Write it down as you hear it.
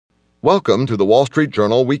Welcome to the Wall Street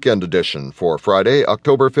Journal Weekend Edition for Friday,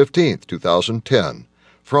 October 15th, 2010.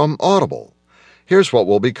 From Audible. Here's what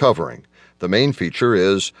we'll be covering. The main feature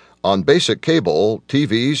is On Basic Cable,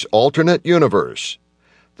 TV's Alternate Universe.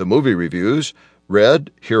 The movie reviews, Red,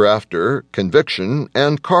 Hereafter, Conviction,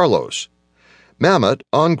 and Carlos. Mammoth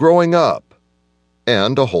on Growing Up.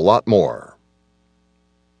 And a whole lot more.